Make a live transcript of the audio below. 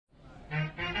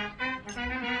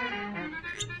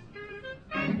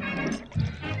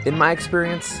In my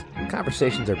experience,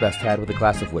 conversations are best had with a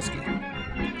glass of whiskey.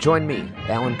 Join me,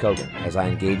 Alan Kogan, as I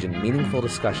engage in meaningful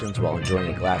discussions while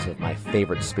enjoying a glass of my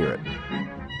favorite spirit.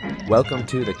 Welcome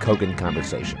to the Kogan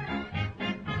Conversation.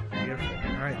 Beautiful.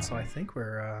 All right, so I think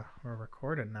we're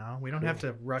recording now. We don't have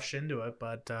to rush into it,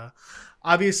 but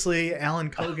obviously Alan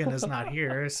Kogan is not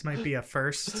here. This might be a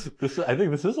first. I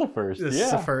think this is a first. This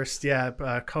is a first, yeah.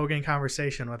 Kogan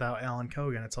Conversation without Alan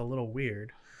Kogan. It's a little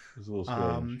weird. It's a little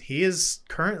strange. He is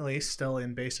currently still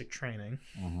in basic training.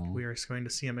 Mm-hmm. We are going to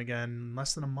see him again in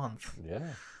less than a month.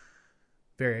 Yeah.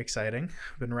 Very exciting.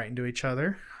 We've been writing to each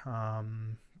other.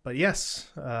 But yes,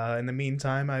 in the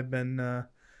meantime, I've been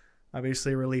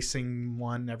obviously releasing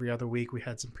one every other week. We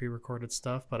had some pre-recorded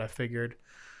stuff, but I figured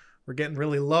we're getting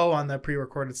really low on that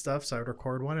pre-recorded stuff, so I would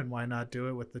record one, and why not do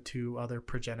it with the two other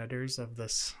progenitors of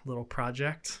this little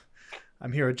project.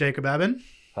 I'm here with Jacob Ebben.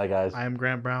 Hi, guys. I am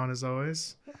Grant Brown, as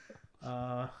always.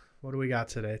 What do we got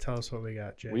today? Tell us what we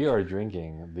got, Jake. We are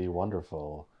drinking the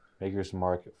wonderful Maker's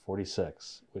Mark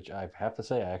 46, which I have to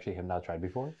say I actually have not tried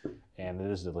before, and it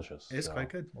is delicious. It's quite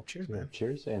good. Well, cheers, man.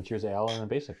 Cheers, and cheers to Alan and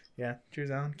Basic. Yeah, cheers,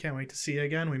 Alan. Can't wait to see you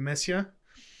again. We miss you.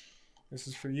 This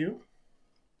is for you.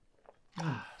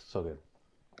 So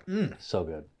good. So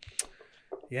good.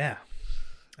 Yeah,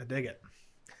 I dig it.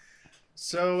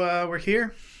 So we're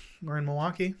here. We're in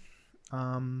Milwaukee.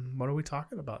 What are we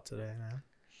talking about today, man?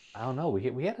 I don't know.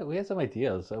 We had some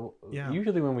ideas. So Yeah.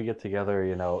 Usually when we get together,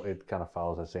 it kind of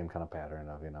follows the same kind of pattern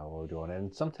of what we're doing,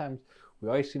 and sometimes we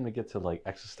always seem to get to like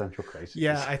existential crises.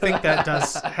 Yeah, I think that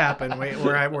does happen.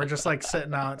 We're just like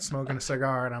sitting out smoking a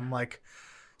cigar, and I'm like,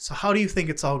 so how do you think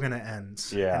it's all going to end?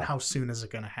 Yeah. And how soon is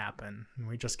it going to happen? And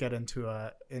we just get into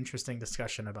a interesting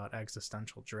discussion about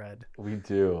existential dread. We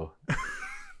do.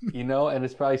 And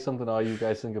it's probably something all you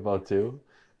guys think about too.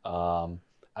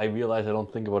 I realize I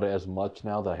don't think about it as much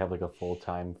now that I have like a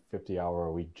full-time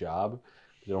 50-hour-a-week job.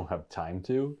 I don't have time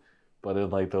to. But in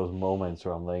like those moments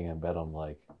where I'm laying in bed, I'm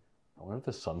like, I wonder if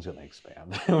the sun's going to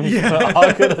expand. We're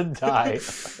all going to die.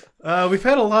 We've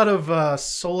had a lot of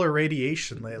solar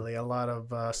radiation lately, a lot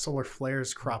of solar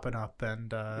flares cropping up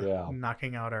and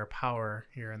knocking out our power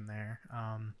here and there.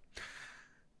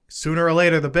 Sooner or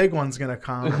later, the big one's going to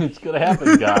come. It's going to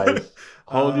happen, guys.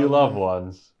 Hold your loved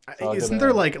ones. Isn't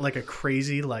there like a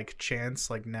crazy chance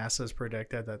NASA's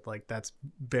predicted that that's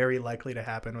very likely to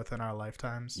happen within our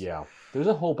lifetimes? Yeah, there's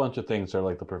a whole bunch of things that are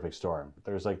like the perfect storm.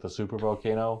 There's like the super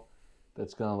volcano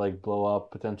that's gonna blow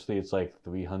up. Potentially, it's like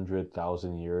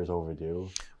 300,000 years overdue.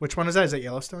 Which one is that? Is it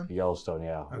Yellowstone? Yellowstone,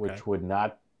 yeah. Okay. Which would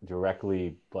not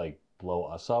directly blow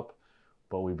us up,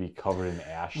 but we'd be covered in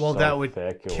ash. Well, so that would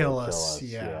thick, kill us.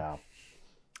 Yeah.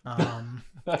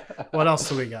 What else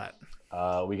do we got?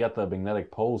 We got the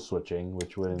magnetic pole switching,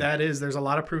 which would... There's a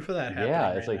lot of proof of that happening.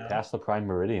 Yeah, it's now. Past the prime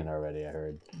meridian already, I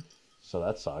heard. So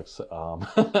that sucks.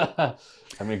 I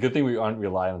mean, good thing we aren't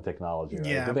relying on technology, right?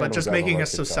 Yeah, but just making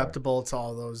us susceptible to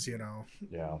all those,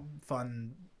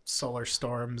 fun solar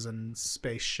storms and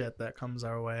space shit that comes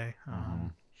our way.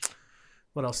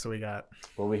 What else do we got?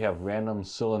 Well, we have random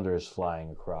cylinders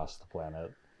flying across the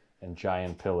planet and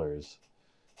giant pillars.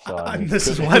 So, this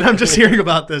is what I'm just hearing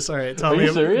about this. All right, tell me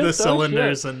the Oh,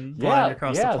 cylinders and flying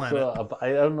across the planet. So,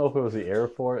 I don't know if it was the Air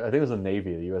Force. I think it was the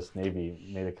Navy. The U.S. Navy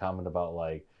made a comment about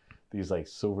these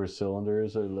silver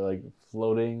cylinders are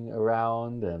floating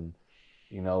around, and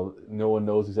no one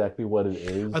knows exactly what it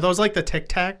is. Are those the Tic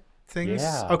Tac things?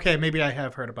 Yeah. Okay, maybe I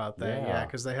have heard about that. Yeah,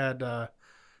 because they had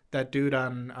that dude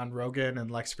on Rogan and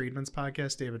Lex Friedman's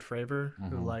podcast, David Fravor,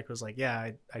 who was like,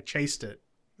 yeah, I chased it.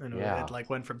 And it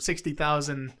went from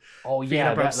 60,000 feet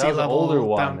above sea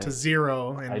level down to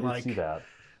zero in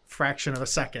fraction of a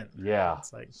second. Yeah.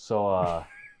 It's so, I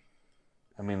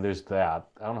mean, there's that.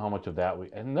 I don't know how much of that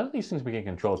and none of these things we can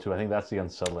control too. I think that's the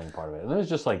unsettling part of it. And then there's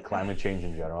just climate change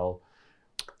in general.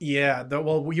 Yeah.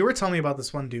 Well, you were telling me about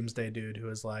this one doomsday dude who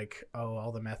was like, oh,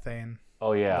 all the methane.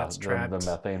 Oh yeah, that's trapped. The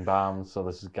methane bombs. So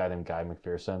this is a guy named Guy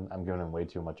McPherson. I'm giving him way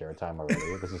too much airtime already.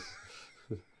 This is.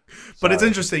 But it's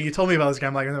interesting. You told me about this guy.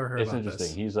 I'm like, I've never heard about this.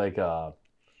 It's interesting. He's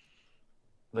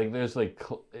there's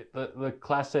the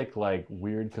classic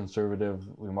weird conservative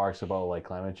remarks about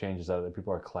climate change is that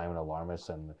people are climate alarmists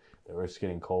and the Earth's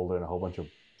getting colder and a whole bunch of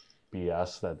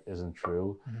BS that isn't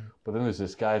true. Mm-hmm. But then there's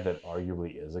this guy that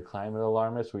arguably is a climate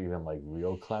alarmist, or even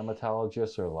real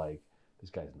climatologists are this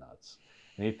guy's nuts.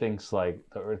 And he thinks the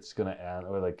Earth's gonna end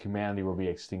or humanity will be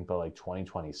extinct by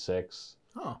 2026.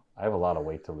 Oh. I have a lot of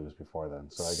weight to lose before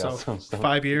then. So I got some stuff.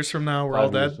 5 years from now, we're all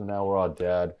dead? 5 years from now, we're all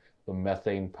dead. The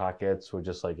methane pockets would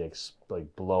just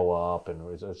blow up and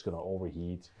it's going to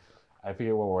overheat. I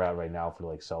forget where we're at right now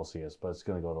for Celsius, but it's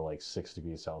going to go to 6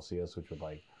 degrees Celsius, which would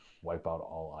wipe out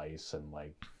all ice and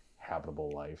like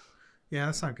habitable life. Yeah,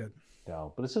 that's not good.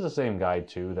 No, but this is the same guy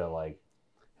too that like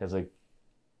has like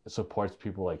supports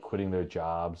people like quitting their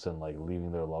jobs and like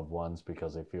leaving their loved ones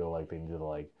because they feel like they need to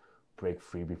like break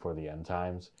free before the end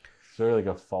times. It's really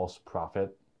like a false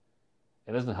prophet.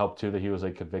 It doesn't help too that he was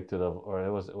like convicted of,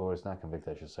 or it's not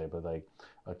convicted, I should say, but like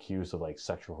accused of like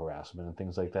sexual harassment and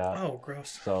things like that. Oh,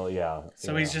 gross. So yeah.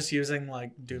 So he's just using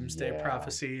like doomsday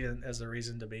prophecy as a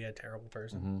reason to be a terrible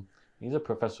person. Mm-hmm. He's a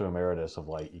professor emeritus of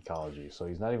like ecology, so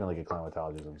he's not even like a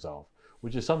climatologist himself,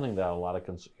 which is something that a lot of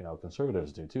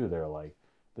conservatives do too. They're like,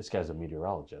 this guy's a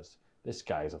meteorologist. This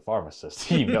guy's a pharmacist.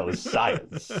 He knows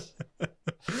science.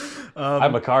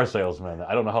 I'm a car salesman.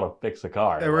 I don't know how to fix a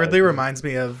car. It really reminds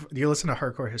me of. Do you listen to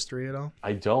Hardcore History at all?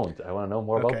 I don't. I want to know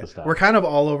more about this now. We're kind of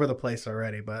all over the place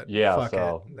already, but fuck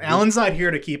it. Alan's not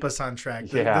here to keep us on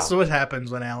track. Yeah. This is what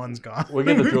happens when Alan's gone. We'll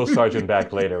get the drill sergeant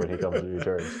back later when he comes to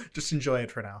return. Just enjoy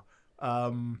it for now.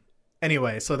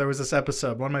 Anyway, so there was this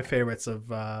episode, one of my favorites of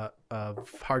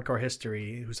Hardcore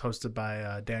History, who's hosted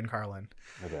by Dan Carlin.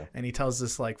 Okay. And he tells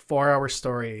this like 4-hour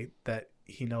story that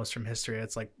he knows from history.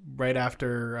 It's like right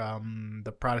after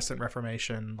the Protestant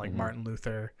Reformation, like Martin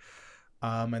Luther.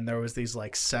 And there was these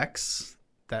like sects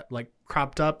that like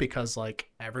cropped up because like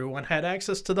everyone had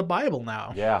access to the Bible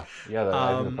now. Yeah. Yeah.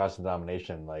 I think the Protestant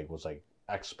domination like was like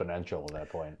exponential at that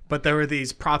point. But there were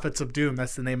these prophets of doom,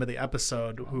 that's the name of the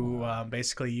episode, who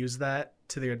basically use that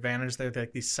to their advantage. They're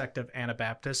like these sect of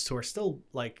Anabaptists who are still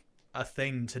like a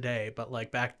thing today, but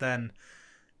like back then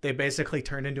they basically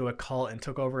turned into a cult and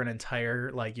took over an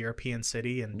entire like European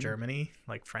city in Germany,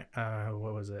 like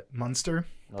what was it, Munster?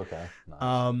 Okay.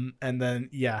 Nice. And then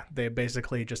they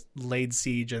basically just laid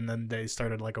siege, and then they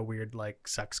started like a weird like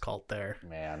sex cult there.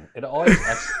 Man, it always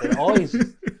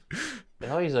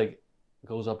like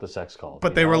goes up the sex cult.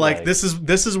 But they were like, this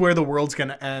is where the world's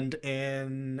gonna end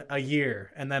in a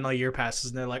year, and then a year passes,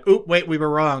 and they're like, "Oh, wait, we were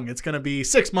wrong. It's gonna be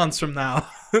 6 months from now."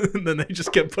 And then they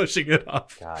just kept pushing it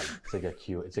off. God, it's like a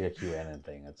QAnon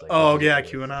thing. It's like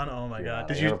QAnon. Oh my God,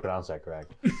 did you never pronounce that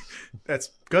correct?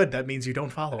 That's good. That means you don't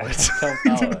follow it. Don't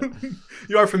follow it.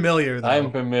 You are familiar, though.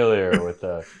 I'm familiar with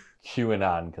the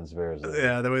QAnon conspiracy.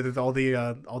 Yeah, with all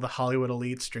the Hollywood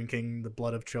elites drinking the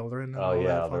blood of children. Oh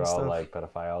yeah, they're all like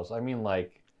pedophiles. I mean,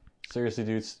 like, seriously,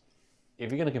 dudes,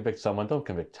 if you're gonna convict someone, don't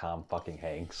convict Tom fucking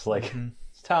Hanks. Like,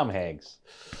 it's Tom Hanks.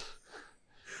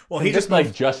 Well, he just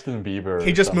like Justin Bieber.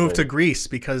 He just moved to Greece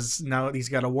because now he's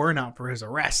got a warrant out for his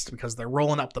arrest because they're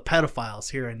rolling up the pedophiles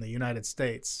here in the United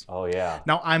States. Oh yeah.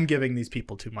 Now I'm giving these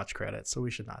people too much credit, so we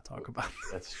should not talk about them.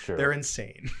 That's true. They're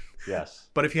insane. Yes.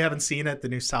 But if you haven't seen it, the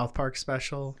new South Park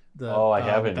special, I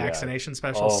haven't vaccination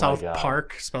special, South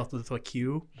Park spelled with a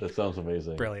Q. That sounds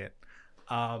amazing. Brilliant.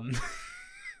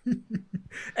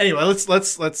 Anyway,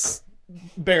 let's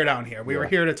bear down here. We were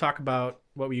here to talk about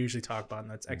what we usually talk about, and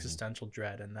that's existential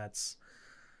dread, and that's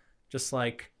just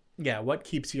like, what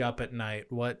keeps you up at night?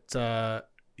 What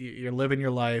you're living your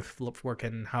life,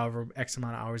 working however X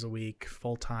amount of hours a week,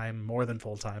 full time, more than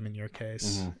full time in your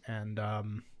case, and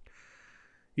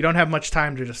you don't have much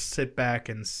time to just sit back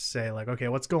and say like, okay,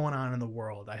 what's going on in the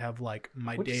world? I have like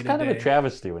my day-to-day. It's kind of a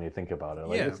travesty when you think about it.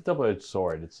 Like, it's a double-edged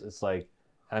sword. It's like,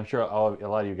 and I'm sure a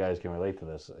lot of you guys can relate to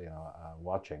this.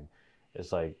 Watching,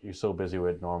 it's like you're so busy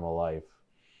with normal life.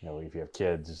 If you have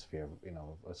kids, if you have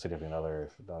a significant other,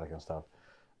 all that kind of stuff,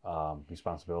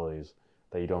 responsibilities,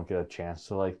 that you don't get a chance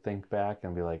to like think back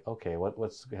and be like, okay,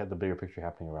 what's had the bigger picture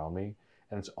happening around me?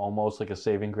 And it's almost like a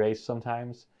saving grace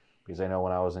sometimes, because I know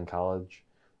when I was in college,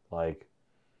 like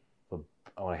when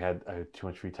I had too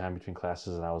much free time between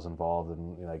classes and I was involved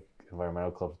in like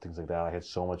environmental clubs and things like that, I had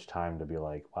so much time to be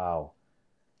like, wow,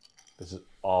 this is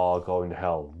all going to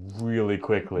hell really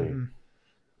quickly.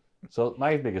 So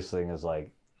my biggest thing is like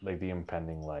the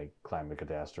impending like climate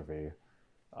catastrophe.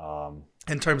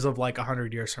 In terms of like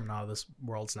 100 years from now, this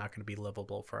world's not going to be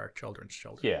livable for our children's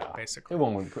children. Yeah, basically.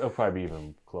 It'll probably be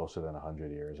even closer than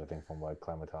 100 years, I think, from like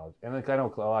climatology. And like I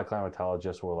know a lot of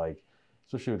climatologists were like,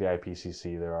 especially with the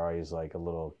IPCC, they're always like a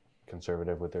little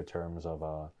conservative with their terms of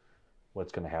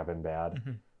what's going to happen bad.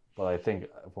 But I think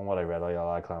from what I read, like, a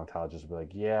lot of climatologists will be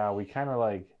like, yeah, we kind of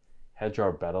like hedge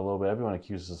our bet a little bit. Everyone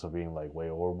accuses us of being like way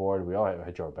overboard. We all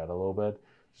hedge our bet a little bit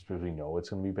just because we know it's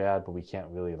going to be bad, but we can't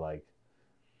really like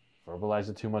verbalize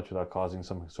it too much without causing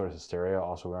some sort of hysteria.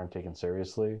 Also, we aren't taken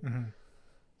seriously.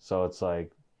 So it's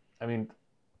like, I mean,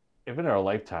 if in our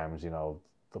lifetimes,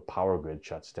 the power grid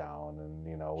shuts down and,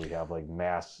 we have like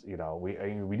mass,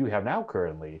 we do have now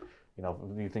currently,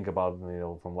 when you think about,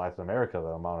 from Latin America, the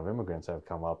amount of immigrants that have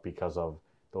come up because of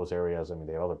those areas. I mean,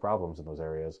 they have other problems in those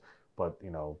areas, but,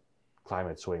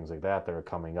 climate swings like that are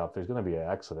coming up. There's going to be an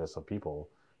exodus of people.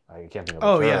 I can't think of.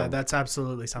 Oh a term. yeah, that's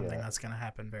absolutely something that's going to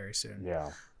happen very soon. Yeah.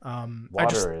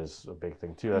 Water is a big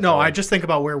thing too. That's I just think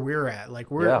about where we're at.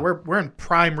 Like we're in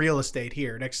prime real estate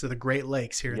here, next to the Great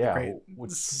Lakes here in the great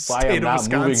why I'm not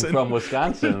moving from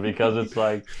Wisconsin, because it's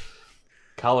like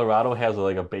Colorado has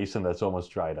like a basin that's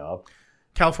almost dried up.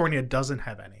 California doesn't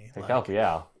have any.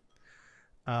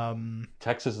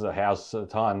 Texas has a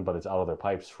ton, but it's out of their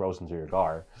pipes, frozen to your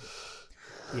car.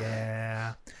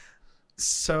 Yeah.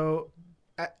 So,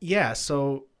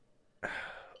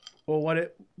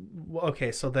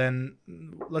 okay. So then,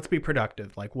 let's be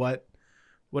productive. Like, what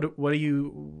do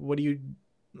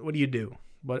you do?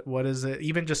 What is it?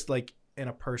 Even just like in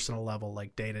a personal level,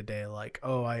 like day to day. Like,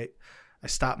 I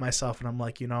stop myself and I'm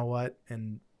like, you know what?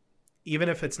 And even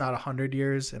if it's not 100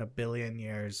 years, in 1 billion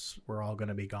years, we're all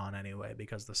gonna be gone anyway,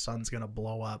 because the sun's gonna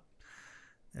blow up.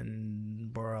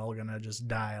 And we're all gonna just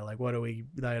die. Like, what do we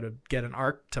to get an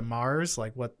arc to Mars?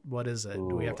 Like, what is it?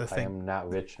 Do we have to think? I am not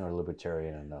rich nor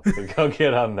libertarian enough to go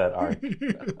get on that arc.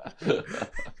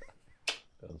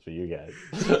 That's for you guys.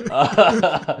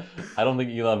 I don't think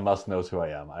Elon Musk knows who I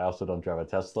am. I also don't drive a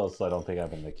Tesla, so I don't think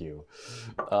I'm in the queue.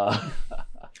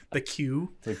 The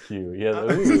queue? The queue. Yeah.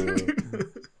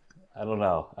 Ooh. I don't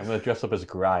know. I'm gonna dress up as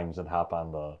Grimes and hop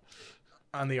on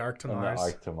the arc to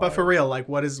Mars. But for real, like,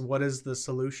 what is the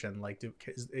solution? Like,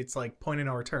 it's like point of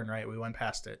no return, right? We went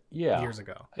past it years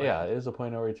ago. Like, yeah, it is a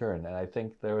point of no return, and I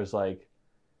think there's at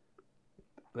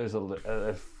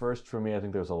first for me, I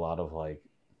think there's a lot of like,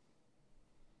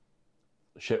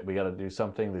 shit, we got to do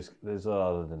something. There's a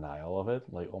lot of denial of it.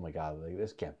 Like, oh my god, like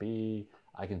this can't be.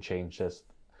 I can change this.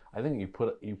 I think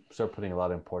you start putting a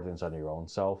lot of importance on your own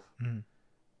self. Mm-hmm.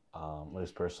 At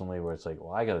least personally, where it's like,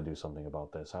 well, I got to do something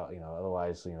about this. How,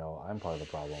 otherwise, I'm part of the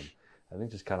problem. I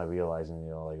think just kind of realizing,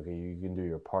 like, okay, you can do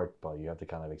your part, but you have to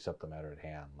kind of accept the matter at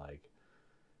hand. Like,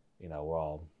 we're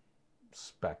all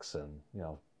specks and,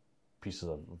 pieces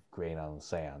of grain on the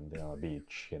sand, a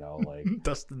beach, like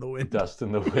dust in the wind. Dust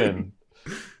in the wind.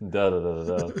 Da da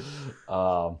da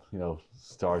da.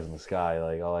 Stars in the sky,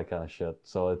 like all that kind of shit.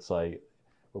 So it's like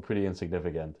we're pretty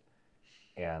insignificant,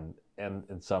 and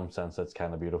in some sense that's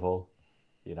kind of beautiful.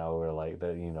 We're like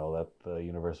that. That the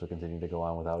universe will continue to go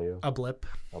on without you. A blip.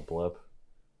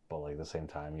 But like at the same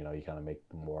time, you kind of make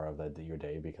more of that your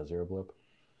day because you're a blip.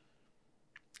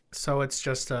 So it's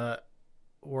just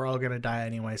we're all gonna die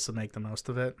anyway, so make the most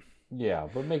of it. Yeah,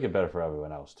 but make it better for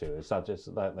everyone else too. It's not just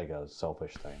like a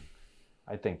selfish thing.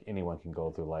 I think anyone can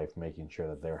go through life making sure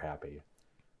that they're happy,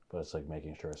 but it's like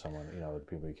making sure someone, the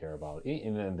people you care about,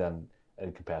 and then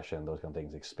compassion and those kind of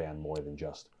things expand more than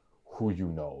just who you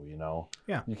know.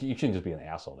 Yeah. You shouldn't just be an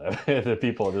asshole to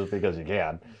people just because you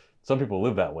can. Some people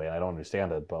live that way, and I don't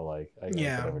understand it, but like,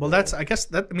 that's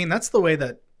the way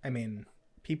that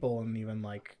people and even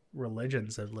like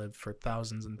religions have lived for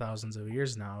thousands and thousands of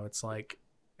years now. It's like,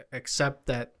 accept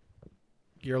that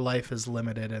your life is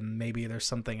limited and maybe there's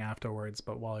something afterwards,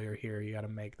 but while you're here, you got to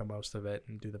make the most of it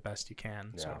and do the best you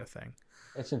can, sort of thing.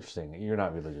 It's interesting. You're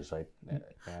not religious, right,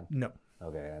 man? No.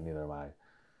 Okay, neither am I.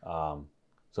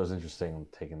 So it's interesting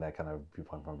taking that kind of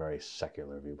viewpoint from a very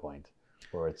secular viewpoint,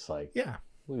 where it's like,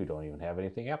 we don't even have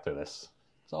anything after this.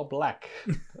 It's all black.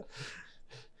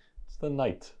 It's the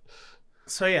night.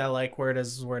 So yeah, like where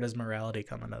does morality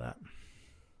come into that?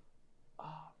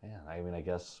 Oh man, I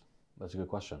guess that's a good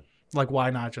question. Like, why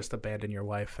not just abandon your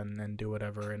wife and do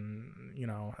whatever and,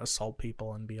 assault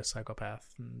people and be a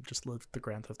psychopath and just live the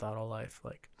Grand Theft Auto life?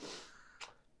 Like,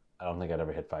 I don't think I'd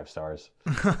ever hit 5 stars.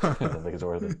 I don't think it's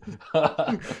worth it.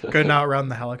 Couldn't outrun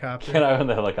the helicopter. Can't outrun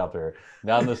the helicopter.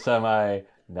 Not in the semi,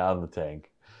 not in the tank.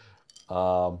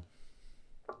 I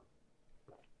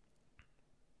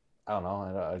don't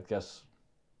know. I guess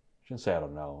I shouldn't say I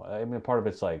don't know. I mean, part of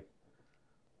it's how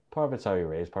you're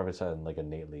raised. Part of it's like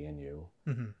innately in you.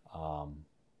 Mm-hmm.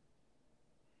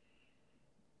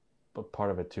 But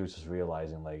part of it too is just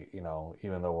realizing, like,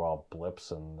 even though we're all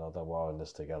blips and that we're all in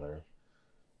this together.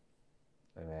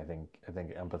 I mean, I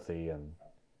think empathy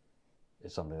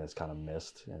is something that's kind of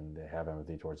missed, and they have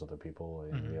empathy towards other people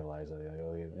and realize that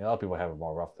a lot of people have it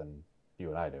more rough than you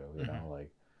and I do.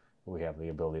 Like we have the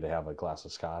ability to have a glass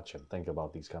of scotch and think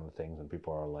about these kind of things, and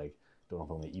people are like, don't know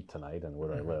if I'm going to eat tonight and where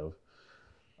do I live.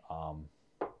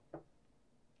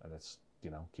 And it's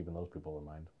keeping those people in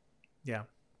mind. Yeah.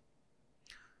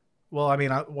 Well, I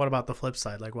mean, what about the flip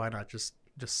side? Like, why not just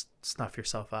snuff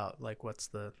yourself out? Like, what's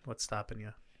stopping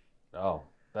you? Oh,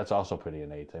 that's also pretty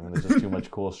innate. I mean, there's just too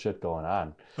much cool shit going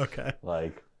on. Okay.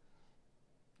 Like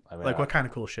what kind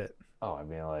of cool shit? Oh, I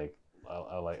mean, like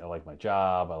I like my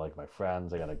job. I like my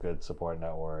friends. I got a good support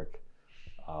network.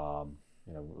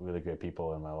 Really great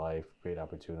people in my life. Great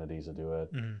opportunities to do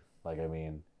it. Mm-hmm. Like, I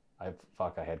mean,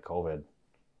 I had COVID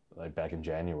like back in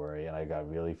January, and I got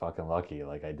really fucking lucky.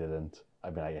 Like I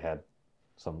had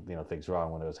some things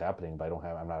wrong when it was happening, but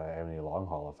I'm not having any long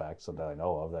haul effects that I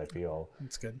know of that I feel.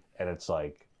 That's good. And it's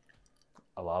like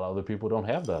a lot of other people don't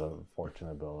have that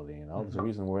fortunate ability. There's a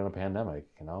reason we're in a pandemic.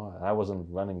 And I wasn't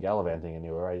running gallivanting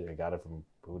anywhere. I got it from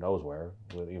who knows where,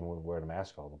 even wearing a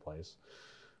mask all the place.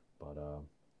 But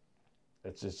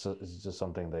it's just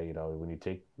something that when you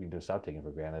do stop taking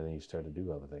for granted and you start to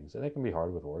do other things, and it can be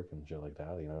hard with work and shit like that.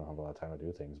 I don't have a lot of time to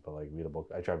do things, but like read a book.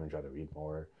 I try to read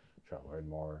more, try to learn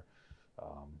more.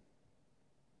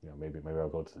 Maybe I'll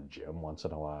go to the gym once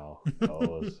in a while.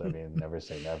 I mean, never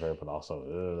say never, but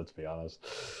also let's be honest.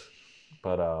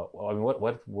 But I mean,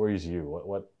 what worries you?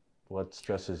 What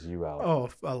stresses you out? Oh,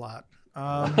 a lot.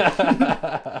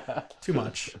 Too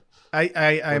much.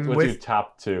 I'm what's with your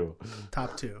top two.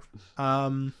 Top two.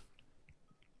 I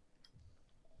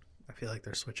feel like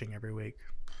they're switching every week.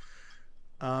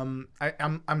 I'm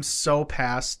so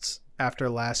past after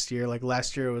last year. Like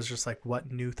last year, it was just like,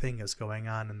 what new thing is going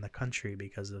on in the country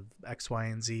because of X, Y,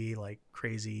 and Z, like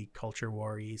crazy culture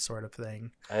war-y sort of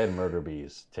thing. I had murder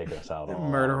bees taking us out.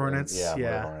 Murder hornets. Yeah.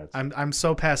 Murder hornets. I'm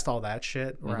so past all that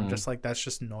shit where I'm just like, that's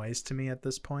just noise to me at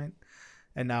this point.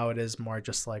 And now it is more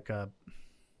just like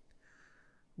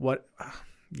what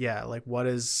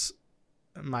does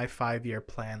my 5-year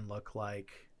plan look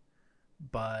like?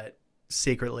 But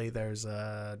secretly there's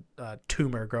a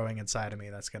tumor growing inside of me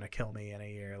that's going to kill me in a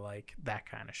year, like that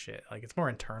kind of shit. Like it's more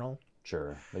internal.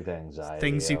 Sure. Like the anxiety.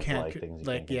 Things you can't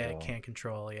can't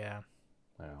control. Yeah.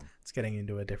 It's getting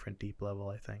into a different deep level,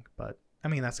 I think. But I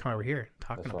mean, that's why we're here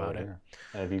talking about it.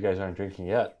 And if you guys aren't drinking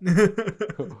yet,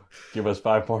 give us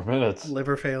 5 more minutes.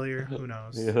 Liver failure, who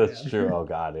knows? Yeah, that's true. Oh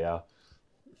God, yeah.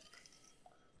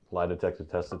 Lie detector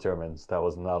test determines that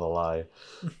was not a lie.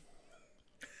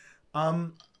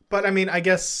 But I mean, I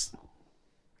guess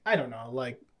I don't know.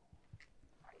 Like,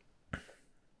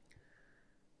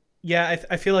 yeah,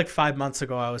 I feel like 5 months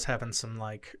ago I was having some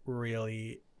like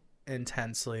really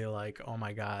intensely like, oh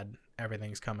my God,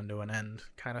 everything's coming to an end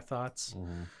kind of thoughts.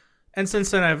 And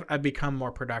since then I've become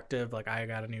more productive. Like I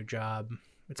got a new job.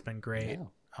 It's been great.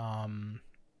 Yeah.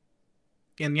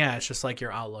 And yeah, it's just like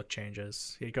your outlook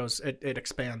changes. It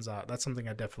expands out. That's something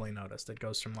I definitely noticed. It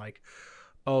goes from like,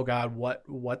 oh God,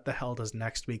 what the hell does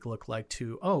next week look like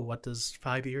to, oh, what does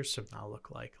 5 years from now look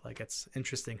like? Like it's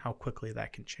interesting how quickly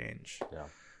that can change.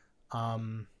 Yeah.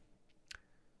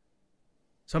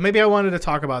 So maybe I wanted to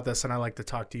talk about this, and I like to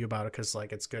talk to you about it because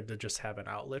like it's good to just have an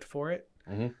outlet for it,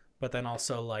 but then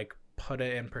also like put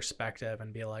it in perspective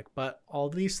and be like, but all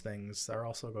these things are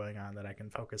also going on that I can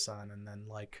focus on, and then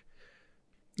like,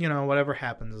 whatever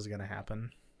happens is gonna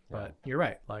happen. Yeah. But you're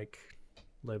right, like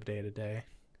live day to day,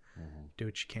 do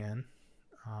what you can,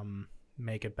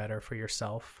 make it better for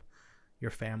yourself,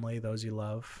 your family, those you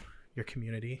love, your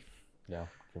community. Yeah.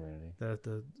 Community.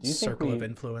 The circle of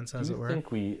influence, as it were. Do you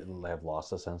think we have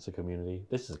lost a sense of community?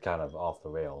 This is kind of off the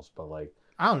rails, but like...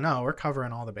 I don't know. We're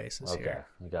covering all the bases here.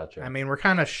 Okay, I gotcha. I mean, we're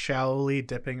kind of shallowly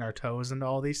dipping our toes into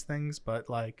all these things, but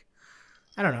like,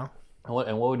 I don't know.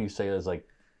 And what would you say is like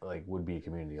would be a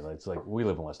community? Like, it's like we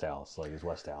live in West Dallas. Like, is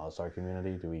West Dallas our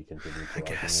community? Do we contribute to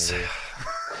our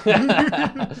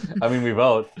community? I mean, we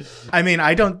vote. I mean,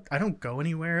 I don't go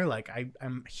anywhere. Like,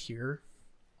 I'm here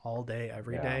all day,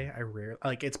 every day. I rarely,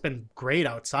 like, it's been great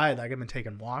outside. Like, I've been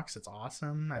taking walks. It's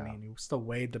awesome. Yeah. I mean, you still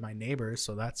wave to my neighbors,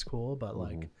 so that's cool. But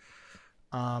like,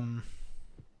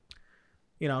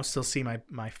 still see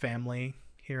my family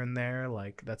here and there.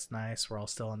 Like, that's nice. We're all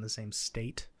still in the same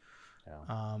state.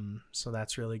 Yeah. So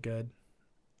that's really good.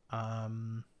 I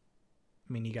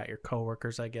mean, you got your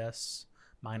coworkers, I guess.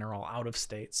 Mine are all out of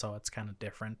state, so it's kind of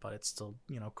different, but it's still,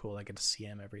 cool. I get to see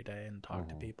them every day and talk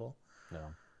to people. Yeah.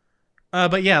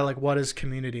 But yeah, like, what does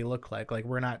community look like? Like,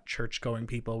 we're not church-going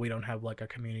people. We don't have like a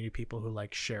community of people who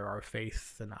like share our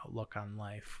faith and outlook on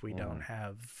life. We don't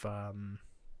have, I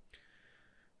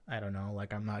don't know,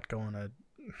 like, I'm not going to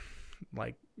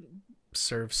like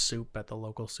serve soup at the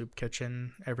local soup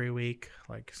kitchen every week,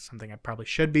 like something I probably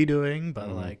should be doing, but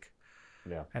like,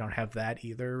 yeah, I don't have that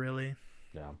either, really.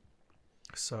 Yeah.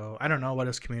 So I don't know, what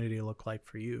does community look like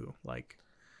for you? Like,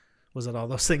 was it all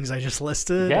those things I just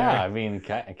listed? Yeah, or? I mean,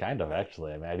 kind of,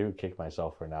 actually. I mean, I do kick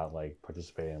myself for not like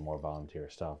participating in more volunteer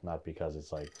stuff, not because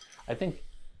it's like, I think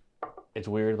it's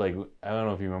weird. Like, I don't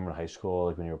know if you remember in high school,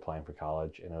 like when you were applying for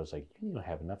college, and it was like, you don't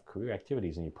have enough career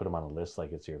activities, and you put them on a list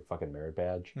like it's your fucking merit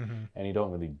badge, and you don't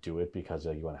really do it because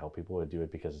you want to help people. You do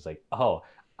it because it's like, oh,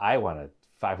 I want a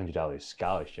 $500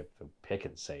 scholarship to pick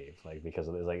and save, like, because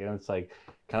it's like, and it's like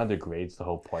kind of degrades the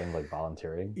whole point of like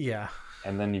volunteering. Yeah.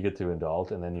 And then you get to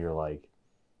adult, and then you're like,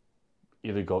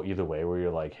 either go either way, where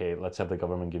you're like, hey, let's have the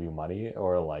government give you money,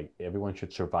 or like everyone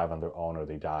should survive on their own or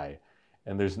they die.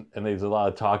 And there's a lot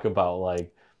of talk about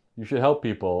like you should help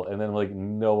people, and then like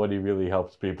nobody really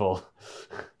helps people.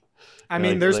 I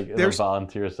mean, there's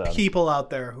volunteer sense. People out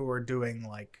there who are doing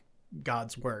like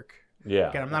God's work. Yeah.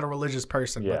 Again, I'm not a religious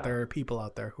person, Yeah. but there are people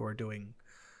out there who are doing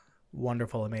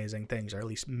wonderful, amazing things, or at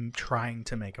least trying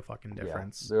to make a fucking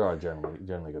difference. Yeah, there are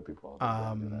generally good people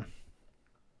out there.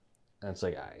 And it's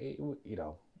like,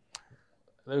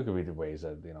 there could be ways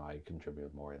that I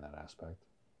contribute more in that aspect.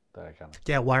 That I kind of.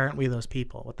 Yeah, why aren't we those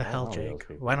people? What the hell, know Jake? those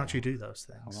people. Why don't you do those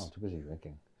I don't things? know. I'm too busy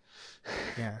thinking.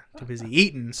 Yeah, too busy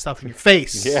eating stuff in your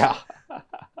face. Yeah.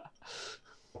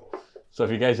 So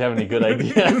if you guys have any good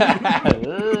ideas,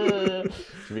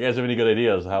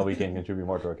 how we can contribute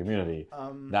more to our community,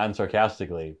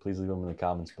 non-sarcastically, please leave them in the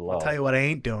comments below. I'll tell you what I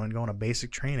ain't doing, going to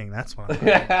basic training. That's what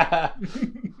I'm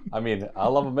doing. I mean, I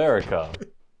love America,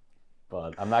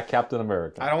 but I'm not Captain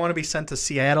America. I don't want to be sent to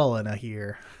Seattle in a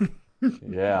year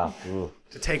Yeah. Ooh.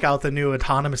 to take out the new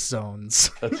autonomous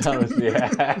zones.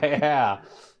 Yeah.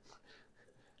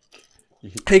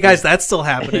 Hey guys, that's still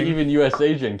happening. Even U.S.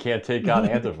 agent can't take out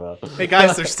Antifa. Hey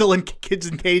guys, they're still kids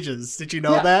in cages. Did you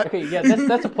know that? Okay, yeah,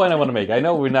 that's a point I want to make. I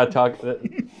know we're not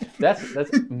talking.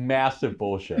 That's massive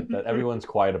bullshit. That everyone's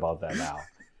quiet about that now,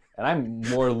 and I'm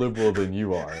more liberal than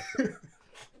you are.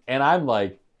 And I'm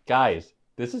like, guys,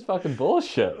 this is fucking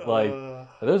bullshit. Like,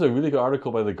 there was a really good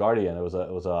article by The Guardian. It was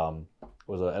an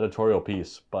editorial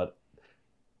piece, but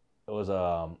it was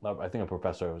I think a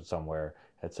professor somewhere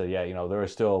had said, yeah, there are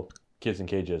still kids in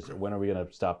cages. When are we going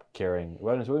to stop caring?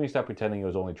 When are we going to stop pretending it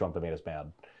was only Trump that made us mad?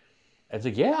 And it's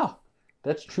like, yeah,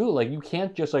 that's true. Like, you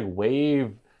can't just like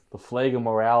wave the flag of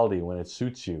morality when it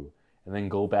suits you and then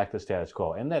go back to status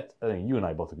quo. And that, I think you and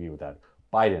I both agree with that.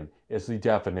 Biden is the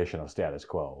definition of status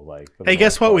quo. Like, hey,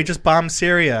 guess what? We just bombed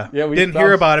Syria. Yeah, we didn't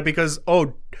hear about it because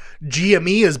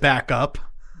GME is back up.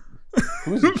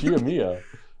 Who's GME?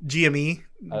 GME,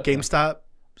 GameStop.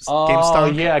 Oh,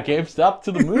 GameStop. Yeah, GameStop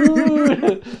to the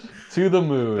moon. To the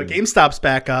moon. But GameStop's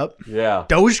back up. Yeah.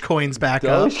 Dogecoin's back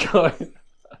up. Dogecoin.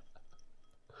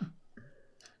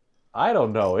 I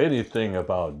don't know anything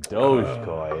about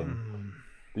Dogecoin.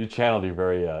 You channeled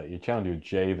your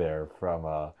Jay there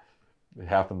from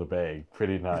Half in the Bag.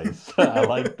 Pretty nice. I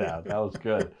like that. That was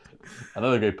good.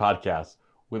 Another great podcast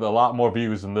with a lot more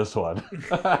views than this one.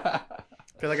 I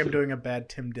feel like I'm doing a bad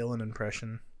Tim Dillon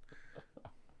impression.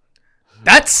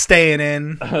 That's staying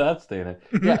in. That's staying in.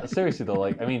 Yeah, seriously though,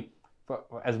 like, I mean, for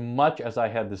as much as I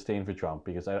had disdain for Trump,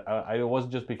 because I it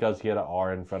wasn't just because he had an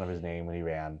R in front of his name when he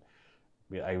ran.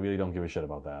 I really don't give a shit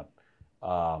about that.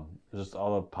 Just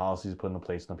all the policies put into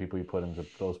place and the people you put into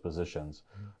those positions.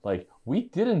 Like, we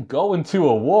didn't go into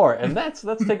a war, and let's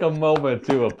take a moment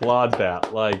to applaud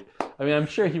that. Like, I mean, I'm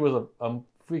sure he was a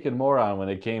freaking moron when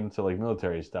it came to like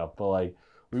military stuff, but like,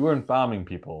 we weren't bombing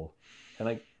people, and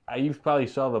like. You probably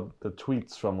saw the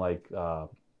tweets from like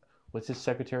what's his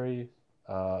secretary?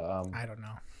 I don't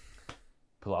know.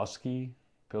 Pilski,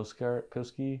 his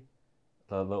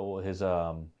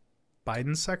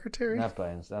Biden's secretary? Not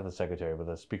Biden's, not the secretary, but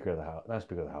the Speaker of the House. Not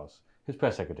Speaker of the House. His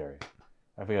press secretary.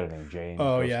 I forget her name. Jane.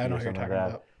 Oh Pilski yeah, I know or who you're something talking like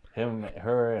about. Him,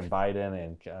 her, and Biden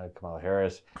and Kamala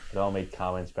Harris had all made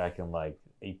comments back in like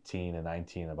 18 and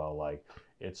 19 about like,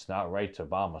 it's not right to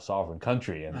bomb a sovereign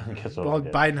country. And guess what? Well,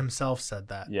 Biden himself said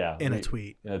that in a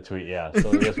tweet. In a tweet, yeah.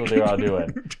 So guess what they were all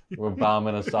doing? We're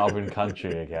bombing a sovereign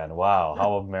country again. Wow,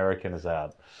 how American is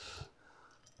that?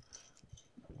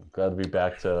 Glad to be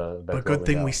back to... But good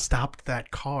thing we stopped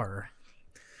that car.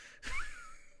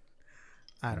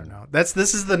 I don't know. This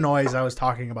is the noise I was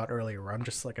talking about earlier. Where I'm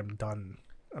just like, I'm done.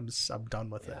 I'm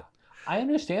done with it. I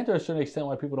understand to a certain extent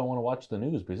why people don't want to watch the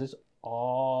news, because it's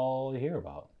all you hear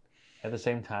about. At the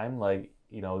same time, like,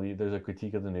 there's a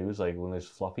critique of the news, like when there's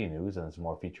fluffy news and it's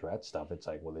more featurette stuff, it's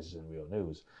like, well, this isn't real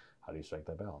news. How do you strike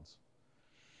that balance?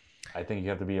 I think you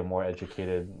have to be a more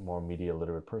educated, more media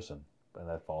literate person, and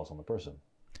that falls on the person.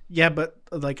 Yeah, but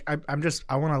like I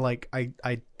want to like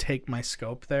I take my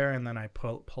scope there and then I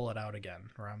pull it out again,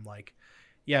 where I'm like,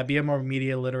 yeah, be a more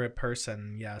media literate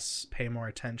person. Yes, pay more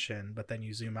attention, but then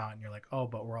you zoom out and you're like, oh,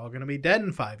 but we're all gonna be dead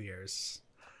in 5 years.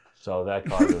 So that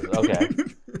causes okay,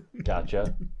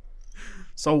 gotcha.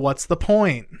 So what's the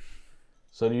point?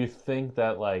 So do you think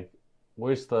that like,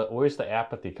 where's the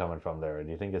apathy coming from there?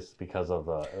 Do you think it's because of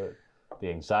the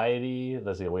anxiety?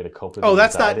 That's a way to cope with.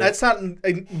 That's not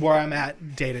where I'm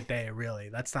at day to day. Really,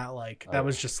 that's not like that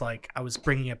was just like I was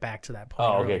bringing it back to that point.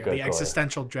 Oh, okay, earlier, good. The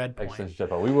existential dread point. Existential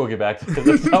dread point. We will get back to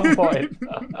this at some point.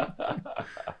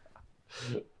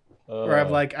 Where I'm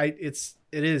like, it's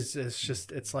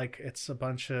a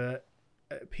bunch of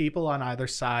people on either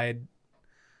side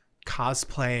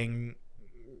cosplaying,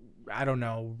 I don't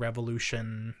know,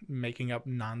 revolution, making up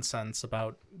nonsense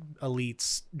about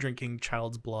elites drinking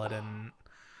child's blood, and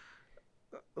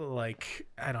like,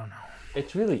 I don't know.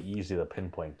 It's really easy to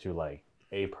pinpoint to like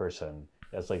a person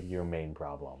that's like your main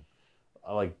problem.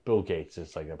 Like Bill Gates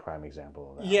is like a prime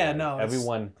example of that. Yeah, like, no.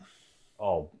 Everyone.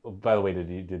 Oh, by the way,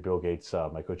 did Bill Gates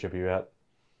microchip you yet?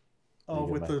 Oh,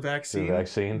 with the vaccine? The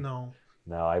vaccine? No.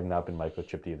 No, I've not been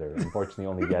microchipped either. Unfortunately,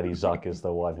 only Yeti Zuck is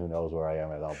the one who knows where I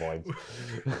am at all points.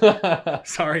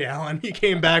 Sorry, Alan. He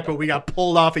came back, but we got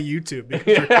pulled off of YouTube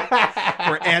because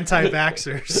we're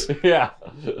anti-vaxxers. Yeah.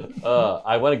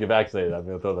 I want to get vaccinated. I'm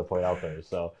going to throw that point out there.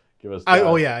 So give us. I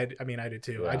did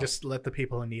too. Yeah. I just let the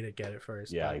people who need it get it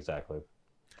first. Yeah, but... exactly.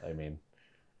 I mean,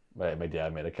 my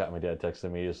dad made a cut. My dad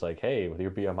texted me just like, "Hey, with your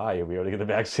BMI, you'll be able to get the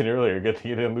vaccine earlier. Good thing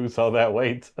you didn't lose all that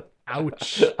weight."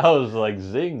 Ouch. I was like,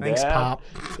 "Zing, Thanks, Dad. Pop.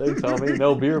 Thanks, homie.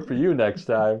 No beer for you next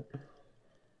time."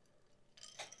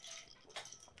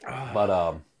 But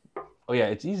oh yeah,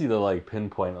 it's easy to like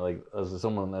pinpoint like as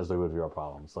someone as they would your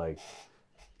problems, like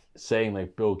saying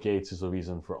like Bill Gates is the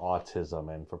reason for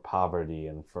autism and for poverty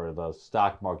and for the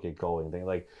stock market going thing.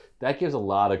 Like that gives a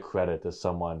lot of credit to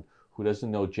someone who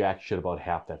doesn't know jack shit about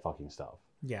half that fucking stuff.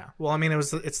 Yeah. Well, I mean,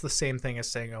 it's the same thing as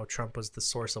saying, oh, Trump was the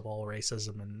source of all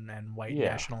racism and white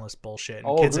nationalist bullshit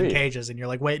and kids in cages. And you're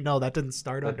like, wait, no, that didn't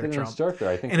start under Trump. Start there.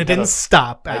 I think and it didn't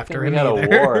stop after him either. We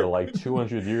had a war like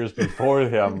 200 years before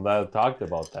him that talked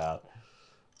about that.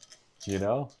 You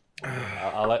know?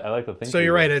 I like to think. So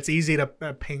you're right. It's easy to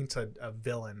paint a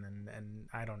villain and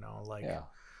I don't know, like. Yeah.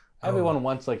 Everyone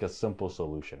wants like a simple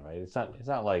solution, right? It's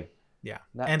not like. Yeah.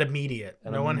 And immediate.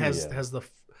 No one has the.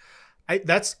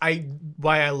 That's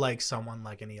why I like someone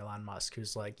like an Elon Musk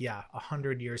who's like, yeah,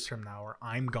 100 years from now, or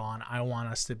I'm gone, I want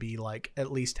us to be like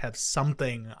at least have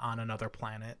something on another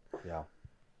planet. Yeah,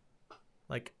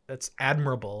 like that's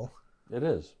admirable. It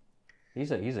is.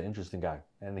 He's an interesting guy,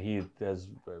 and he has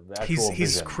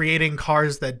he's creating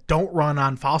cars that don't run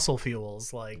on fossil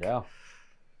fuels. Like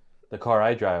the car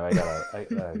I drive, I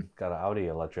got an Audi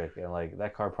electric, and like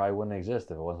that car probably wouldn't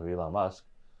exist if it wasn't for Elon Musk.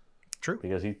 True,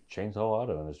 because he changed the whole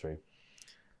auto industry.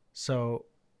 So,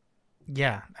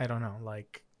 yeah, I don't know.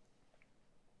 Like,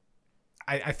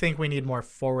 I think we need more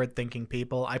forward-thinking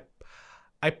people.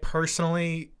 I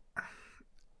personally,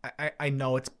 I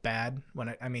know it's bad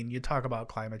when I mean, you talk about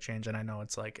climate change, and I know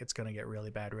it's like it's gonna get really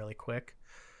bad really quick.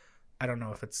 I don't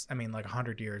know if it's. I mean, like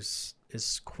 100 years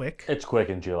is quick. It's quick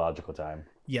in geological time.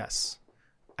 Yes,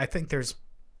 I think there's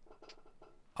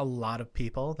a lot of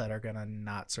people that are gonna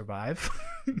not survive.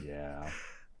 Yeah.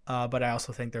 But I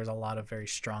also think there's a lot of very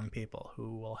strong people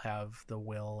who will have the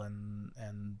will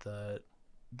and the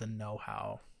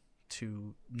know-how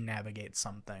to navigate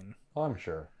something. Oh, I'm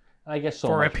sure. And I guess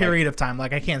for a period of time.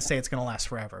 Like I can't say it's going to last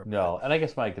forever. No, and I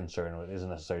guess my concern isn't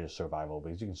necessarily survival,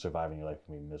 because you can survive and your life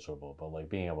can be miserable, but like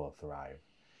being able to thrive,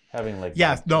 having like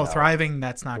thriving,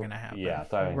 that's not going to happen. Yeah,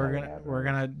 thriving. We're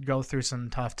gonna go through some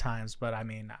tough times, but I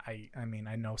mean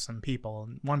I know some people,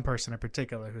 one person in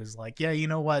particular who's like, yeah, you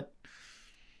know what?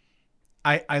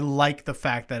 I like the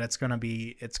fact that it's gonna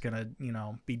be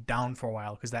be down for a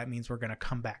while, because that means we're gonna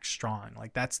come back strong.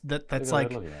 Like that's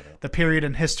like the period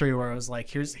in history where it was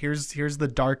like here's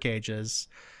the Dark Ages,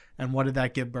 and what did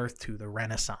that give birth to? The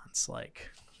Renaissance. Like,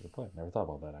 that's a good point. Never thought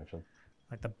about that actually.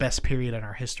 Like the best period in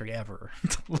our history ever.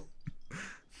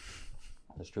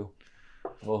 That's true.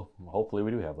 Well, hopefully we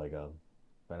do have like a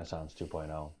Renaissance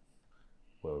 2.0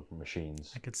 where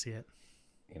machines. I could see it.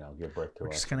 Give birth to us.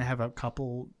 We're just gonna have a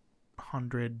couple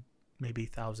 100, maybe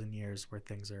 1,000 years where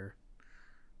things are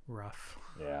rough.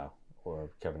 Yeah, or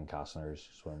Kevin Costner's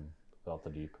swim off the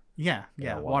deep. Yeah,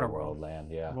 Waterworld. Land.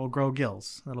 Yeah, we'll grow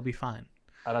gills. That'll be fine.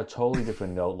 On a totally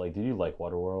different note, like, did you like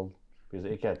Waterworld? Because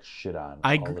it gets shit on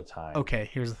all the time. Okay,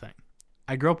 here's the thing.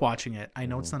 I grew up watching it. I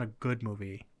know it's not a good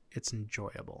movie. It's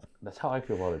enjoyable. That's how I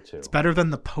feel about it too. It's better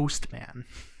than The Postman.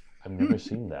 I've never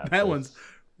seen that. That one's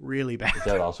really bad. Is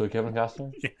that also Kevin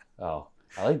Costner? Yeah. Oh.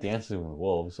 I like Dancing with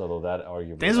Wolves, although that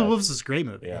arguably. Dancing with Wolves is a great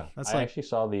movie. Yeah, I actually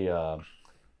saw the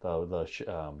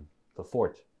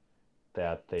fort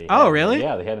that they. Oh, really?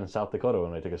 Yeah, they had in South Dakota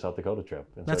when they took a South Dakota trip.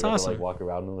 And that's so I got awesome. To, walk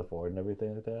around in the fort and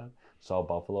everything like that. Saw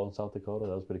buffalo in South Dakota.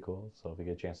 That was pretty cool. So if you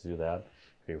get a chance to do that,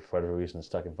 if you're for whatever reason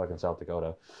stuck in fucking South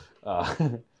Dakota,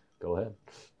 go ahead.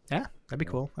 Yeah, that'd be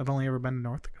cool. I've only ever been to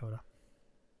North Dakota.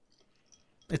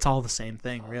 It's all the same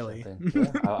thing, really.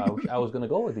 Yeah, I was going to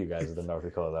go with you guys to North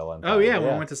Dakota that one time. Oh, yeah,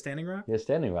 when we went to Standing Rock? Yeah,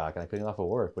 Standing Rock, and I couldn't get off of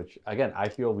work, which, again, I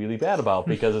feel really bad about,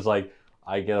 because it's like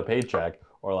I get a paycheck,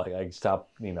 or like I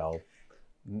stop,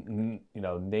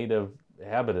 Native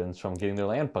inhabitants from getting their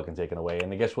land fucking taken away.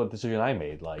 And guess what decision I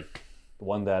made? Like, the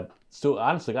one that still,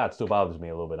 honestly, God, still bothers me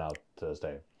a little bit now to this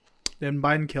day. Didn't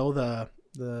Biden kill the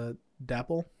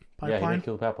DAPL pipeline? Yeah, he did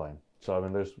kill the pipeline. So, I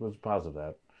mean, there's positive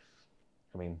that.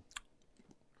 I mean,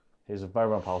 his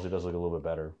environmental policy does look a little bit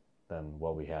better than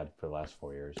what we had for the last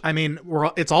 4 years. I mean,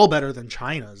 it's all better than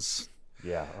China's.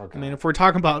 Yeah. Okay. I mean, if we're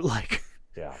talking about, like,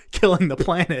 yeah, killing the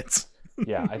planet.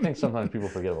 Yeah, I think sometimes people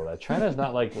forget about that. China's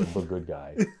not like the good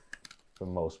guy for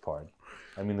the most part.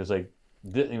 I mean, there's like,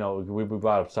 you know, we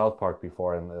brought up South Park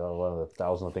before, and one of the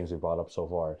thousands of things we brought up so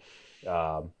far,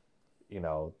 you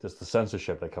know, just the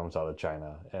censorship that comes out of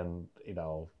China, and you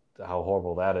know how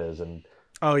horrible that is. And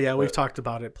oh yeah, we've talked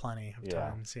about it plenty of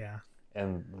times. Yeah,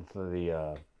 and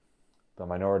the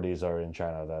minorities are in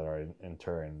China that are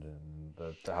interned,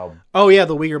 and how. Oh yeah,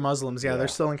 the Uyghur Muslims. Yeah, they're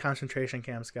still in concentration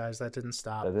camps, guys. That didn't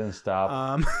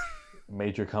stop.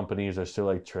 Major companies are still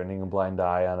like turning a blind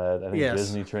eye on it. I think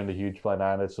Disney turned a huge blind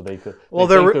eye on it, so they could. Well,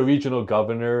 the regional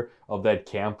governor of that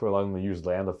camp for allowing them to use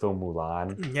land to film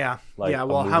Mulan. Yeah, like yeah.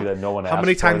 Well, how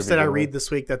many times did I read this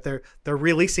week that they're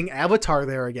releasing Avatar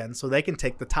there again, so they can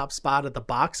take the top spot at the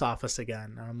box office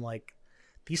again? And I'm like,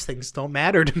 these things don't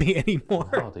matter to me anymore.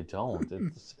 No, they don't.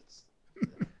 It's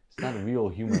not real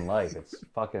human life. It's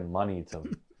fucking money to.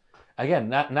 Again,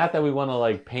 not that we want to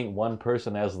like paint one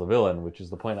person as the villain, which is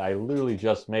the point I literally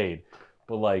just made,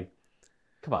 but like,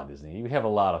 come on, Disney, you have a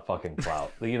lot of fucking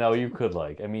clout. You know, you could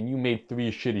like, I mean, you made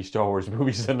 3 shitty Star Wars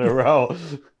movies in a row,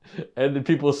 and the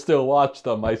people still watch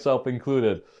them, myself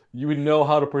included. You would know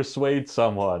how to persuade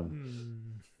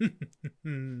someone.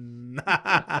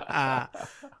 I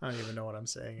don't even know what I'm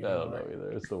saying anymore. I don't know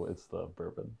either. It's the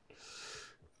bourbon.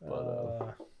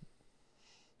 But,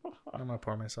 I'm gonna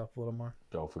pour myself a little more.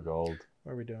 Go for gold.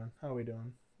 What are we doing? How are we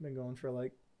doing? Been going for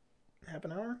like half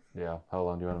an hour? Yeah. How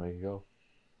long do you want to make it go?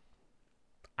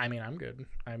 I mean, I'm good.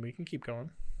 We can keep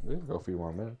going. We can go a few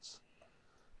more minutes.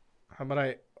 How about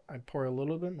I pour a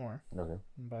little bit more? Okay.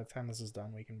 And by the time this is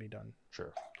done, we can be done.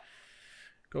 Sure.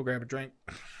 Go grab a drink.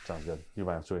 Sounds good. You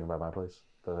mind swinging by my place?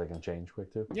 That I can change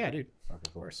quick too? Yeah, dude. Okay,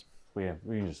 cool. Of course. We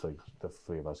can just like, the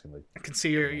 3 of us can like. I can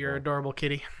see your adorable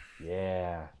kitty.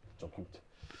 Yeah. So cute.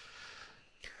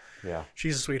 Yeah.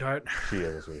 She's a sweetheart. She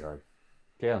is a sweetheart.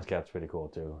 Galen's cat's pretty cool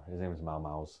too. His name is Mau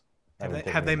Mau's.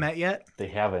 Have they met yet? They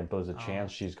haven't, but there's a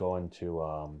chance she's going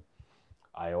to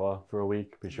Iowa for a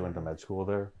week because she went to med school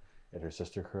there, and her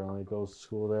sister currently goes to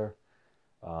school there.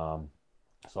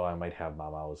 So I might have Mau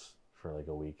Mau's for like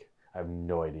a week. I have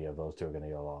no idea if those two are going to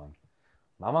get along.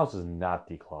 Mau Mau's is not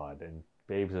declawed, and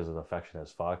Babes is an affectionate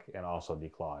as fuck, and also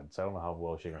declawed. So I don't know how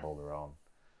well she can hold her own.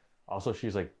 Also,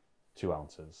 she's like 2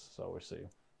 ounces, so we'll see.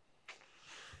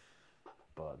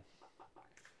 But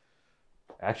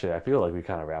actually, I feel like we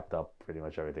kind of wrapped up pretty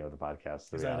much everything with the podcast.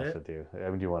 To be honest with you, I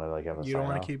mean, do you want to like have a? You don't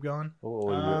want to keep going?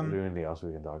 Or do anything else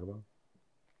we can talk about?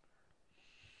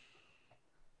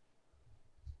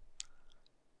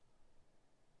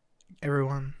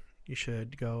 Everyone, you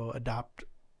should go adopt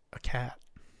a cat.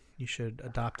 You should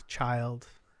adopt a child.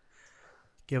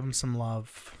 Give them some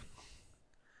love.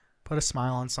 Put a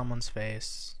smile on someone's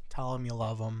face. Tell them you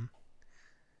love them.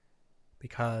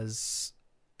 Because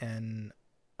in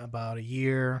about a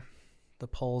year, the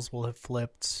poles will have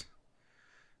flipped.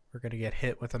 We're going to get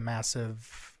hit with a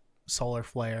massive solar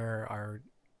flare.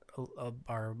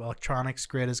 Our electronics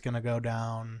grid is going to go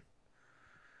down.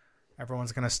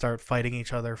 Everyone's going to start fighting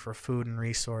each other for food and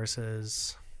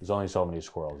resources. There's only so many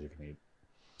squirrels you can eat.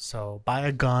 So buy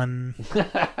a gun.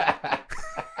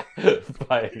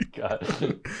 Buy a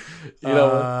gun. You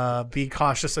know, be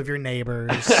cautious of your neighbors.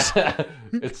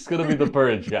 It's going to be the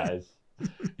purge, guys.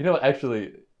 You know,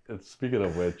 actually, speaking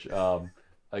of which,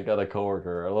 I got a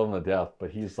coworker. I love him to death, but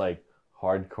he's like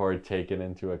hardcore taken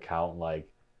into account, like,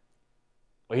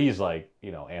 well, he's like,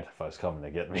 you know, Antifa's coming to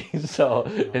get me. So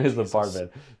in his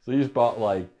apartment, so he's bought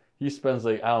like, he spends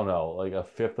like, I don't know, like a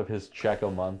fifth of his check a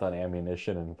month on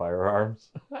ammunition and firearms,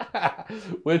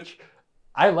 which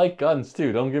I like guns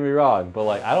too. Don't get me wrong, but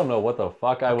like, I don't know what the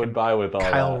fuck I would buy with all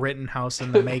Kyle that. Rittenhouse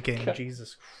in the making.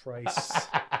 Jesus Christ.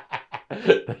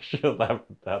 That's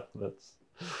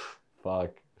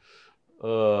fuck.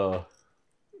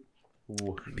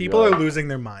 People are losing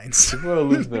their minds. People are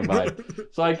losing their mind.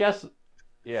 So I guess,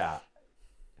 yeah.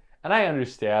 And I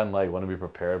understand, like, want to be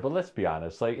prepared, but let's be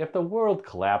honest. Like, if the world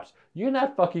collapsed, you're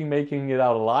not fucking making it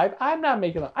out alive. I'm not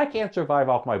making it. I can't survive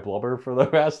off my blubber for the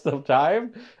rest of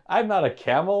time. I'm not a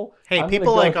camel. Hey,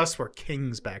 people like us were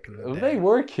kings back in the day. They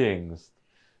were kings.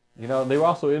 You know, they were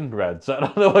also inbred, so I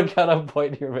don't know what kind of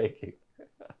point you're making.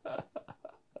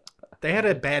 They had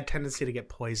a bad tendency to get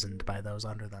poisoned by those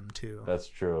under them, too. That's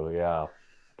true, yeah.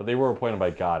 But they were appointed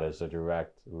by God as the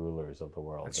direct rulers of the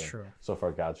world. That's true. So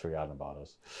far, God's forgotten about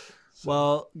us. So.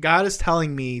 Well, God is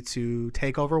telling me to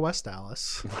take over West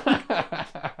Dallas.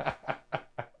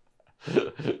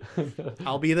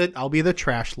 I'll be the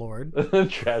trash lord.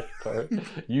 Trash part.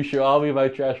 You should all be my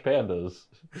trash pandas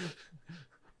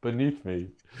beneath me.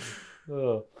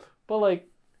 But like,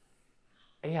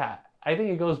 yeah, I think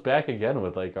it goes back again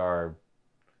with like our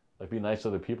be nice to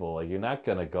other people. Like you're not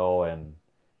gonna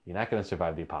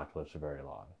survive the apocalypse for very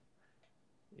long.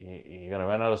 You're gonna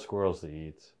run out of squirrels to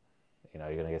eat.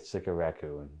 You're gonna get sick of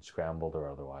raccoon, scrambled or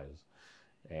otherwise,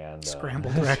 and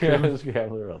scrambled raccoon,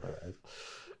 scrambled or otherwise.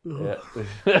 Yeah.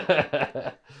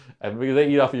 And because they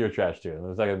eat off of your trash too, and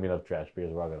there's not gonna be enough trash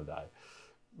because we're all gonna die.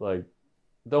 Like,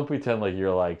 don't pretend like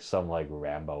you're like some like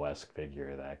Rambo-esque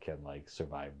figure that can like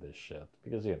survive this shit,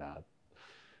 because you're not.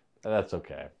 And that's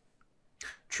okay.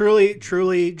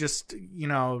 Truly, just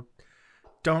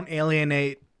don't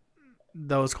alienate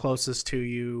those closest to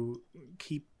you.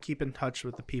 Keep in touch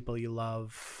with the people you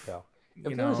love. Yeah.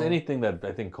 If there was anything that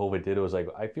I think COVID did, it was like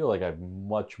I feel like I've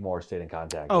much more stayed in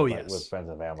contact with friends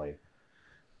and family.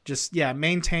 Just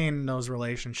maintain those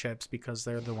relationships, because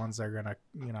they're the ones that are gonna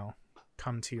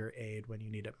come to your aid when you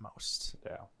need it most.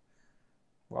 Yeah.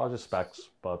 We're all just specks,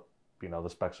 but the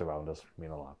specks around us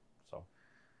mean a lot. So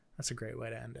that's a great way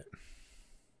to end it.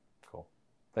 Cool.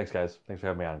 Thanks, guys. Thanks for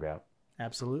having me on, Grant.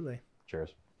 Absolutely.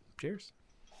 Cheers. Cheers.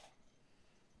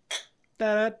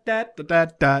 Da, da, da, da,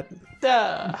 da,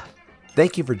 da.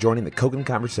 Thank you for joining the Kogan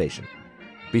Conversation.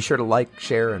 Be sure to like,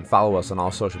 share, and follow us on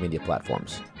all social media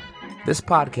platforms. This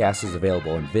podcast is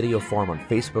available in video form on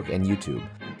Facebook and YouTube,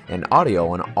 and audio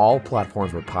on all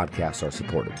platforms where podcasts are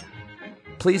supported.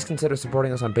 Please consider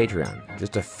supporting us on Patreon.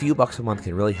 Just a few bucks a month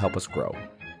can really help us grow.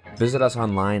 Visit us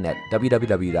online at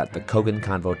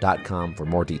www.thekoganconvo.com for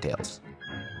more details.